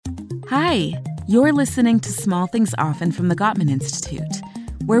Hi, you're listening to Small Things Often from the Gottman Institute,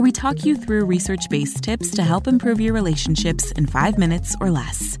 where we talk you through research-based tips to help improve your relationships in 5 minutes or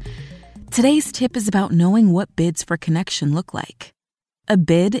less. Today's tip is about knowing what bids for connection look like. A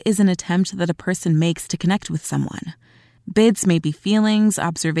bid is an attempt that a person makes to connect with someone. Bids may be feelings,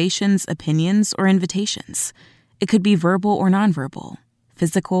 observations, opinions, or invitations. It could be verbal or nonverbal,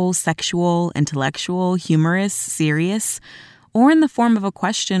 physical, sexual, intellectual, humorous, serious, or in the form of a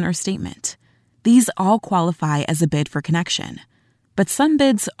question or statement. These all qualify as a bid for connection. But some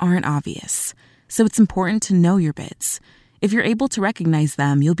bids aren't obvious, so it's important to know your bids. If you're able to recognize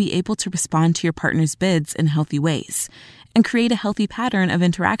them, you'll be able to respond to your partner's bids in healthy ways and create a healthy pattern of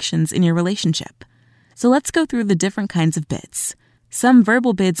interactions in your relationship. So let's go through the different kinds of bids. Some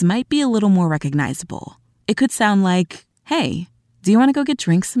verbal bids might be a little more recognizable. It could sound like, "Hey, do you want to go get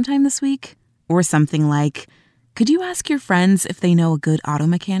drinks sometime this week?" Or something like, "Could you ask your friends if they know a good auto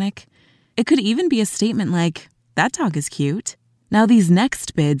mechanic?" It could even be a statement like, "That dog is cute." Now, these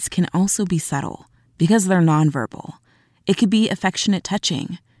next bids can also be subtle because they're nonverbal. It could be affectionate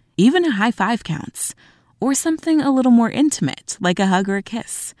touching, even a high five counts, or something a little more intimate like a hug or a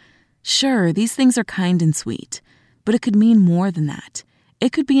kiss. Sure, these things are kind and sweet, but it could mean more than that.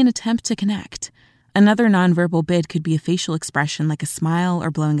 It could be an attempt to connect. Another nonverbal bid could be a facial expression like a smile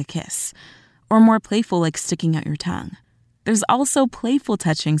or blowing a kiss, or more playful like sticking out your tongue. There's also playful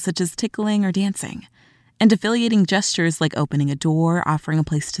touching such as tickling or dancing, and affiliating gestures like opening a door, offering a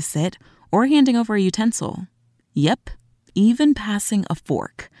place to sit, or handing over a utensil. Yep, even passing a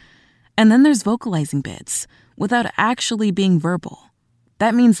fork. And then there's vocalizing bids, without actually being verbal.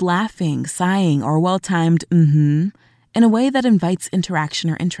 That means laughing, sighing, or well-timed in a way that invites interaction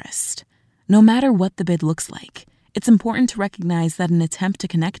or interest. No matter what the bid looks like, it's important to recognize that an attempt to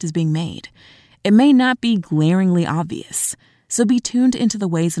connect is being made. It may not be glaringly obvious, so be tuned into the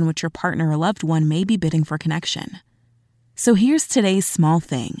ways in which your partner or loved one may be bidding for connection. So here's today's small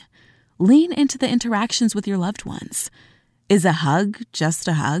thing. Lean into the interactions with your loved ones. Is a hug just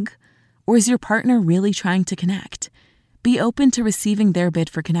a hug? Or is your partner really trying to connect? Be open to receiving their bid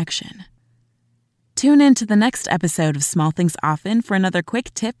for connection. Tune in to the next episode of Small Things Often for another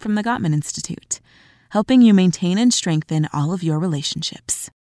quick tip from the Gottman Institute, helping you maintain and strengthen all of your relationships.